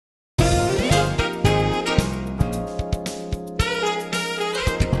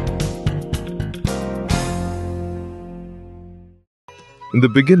In the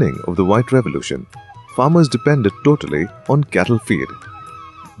beginning of the White Revolution, farmers depended totally on cattle feed.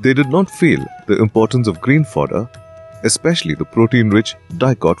 They did not feel the importance of green fodder, especially the protein-rich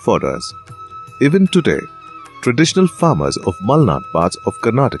dicot fodders. Even today, traditional farmers of Malnad parts of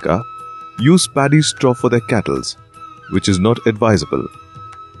Karnataka use paddy straw for their cattle, which is not advisable.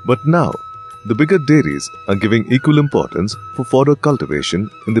 But now, the bigger dairies are giving equal importance for fodder cultivation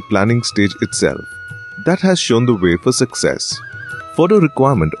in the planning stage itself. That has shown the way for success. Fodder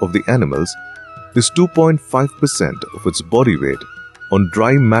requirement of the animals is 2.5% of its body weight on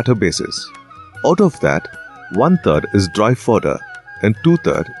dry matter basis. Out of that, 1/3 is dry fodder and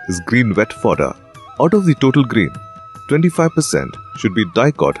 2/3 is green wet fodder. Out of the total green, 25% should be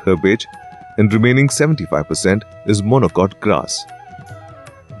dicot herbage and remaining 75% is monocot grass.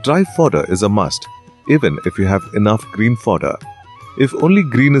 Dry fodder is a must even if you have enough green fodder. If only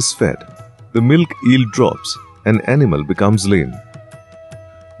green is fed, the milk yield drops and animal becomes lean.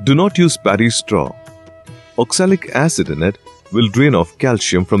 Do not use paddy straw. Oxalic acid in it will drain off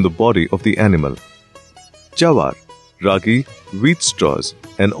calcium from the body of the animal. Jawar, ragi, wheat straws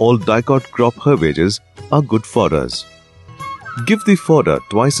and all dicot crop herbages are good fodders. Give the fodder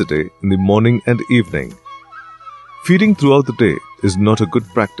twice a day in the morning and evening. Feeding throughout the day is not a good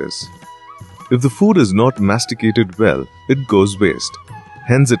practice. If the food is not masticated well, it goes waste.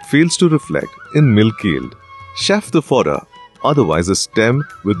 Hence it fails to reflect in milk yield. Chaff the fodder, otherwise a stem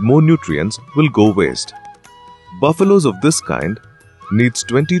with more nutrients will go waste. Buffaloes of this kind needs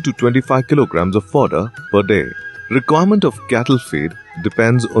 20 to 25 kilograms of fodder per day. Requirement of cattle feed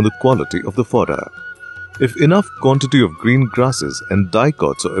depends on the quality of the fodder. If enough quantity of green grasses and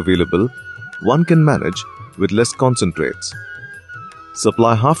dicots are available, one can manage with less concentrates.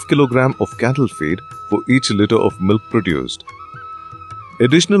 Supply half kilogram of cattle feed for each liter of milk produced.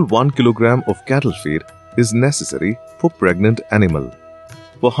 Additional 1 kilogram of cattle feed is necessary for pregnant animal.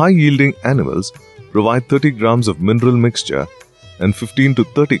 For high-yielding animals, provide 30 grams of mineral mixture and 15 to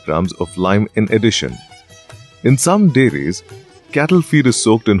 30 grams of lime in addition. In some dairies, cattle feed is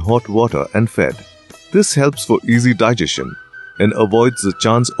soaked in hot water and fed. This helps for easy digestion and avoids the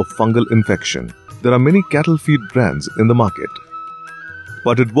chance of fungal infection. There are many cattle feed brands in the market,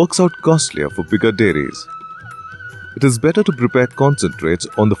 but it works out costlier for bigger dairies. It is better to prepare concentrates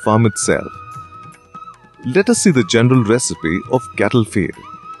on the farm itself. Let us see the general recipe of cattle feed.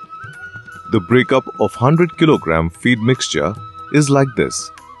 The breakup of 100 kg feed mixture is like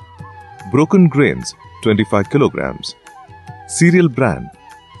this. Broken grains 25 kg, cereal bran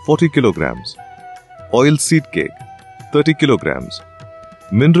 40 kg, oil seed cake 30 kg,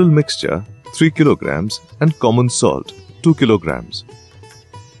 mineral mixture 3 kg and common salt 2 kg.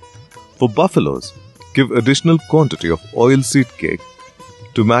 For buffaloes, give additional quantity of oil seed cake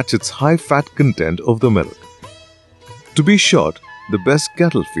to match its high fat content of the milk. To be short, the best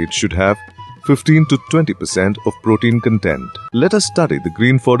cattle feed should have 15 to 20% of protein content. Let us study the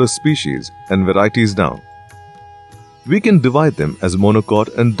green fodder species and varieties now. We can divide them as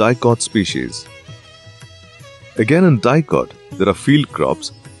monocot and dicot species. Again in dicot, there are field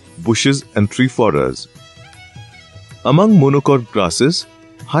crops, bushes and tree fodders. Among monocot grasses,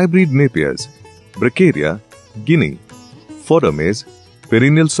 hybrid napiers, bracharia, guinea, fodder maize,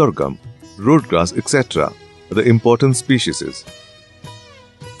 perennial sorghum, roadgrass, etc. are the important species.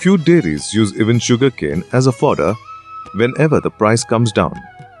 Few dairies use even sugarcane as a fodder whenever the price comes down.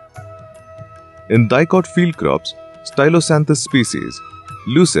 In dicot field crops, Stylosanthus species,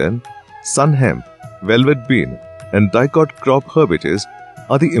 lucerne, sun hemp, velvet bean and dicot crop herbages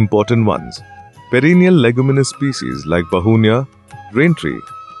are the important ones. Perennial leguminous species like bahunia, rain tree,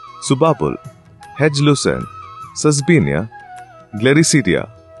 subapul, hedge lucerne, susbenia, gliricidia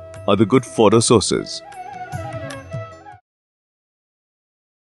are the good fodder sources.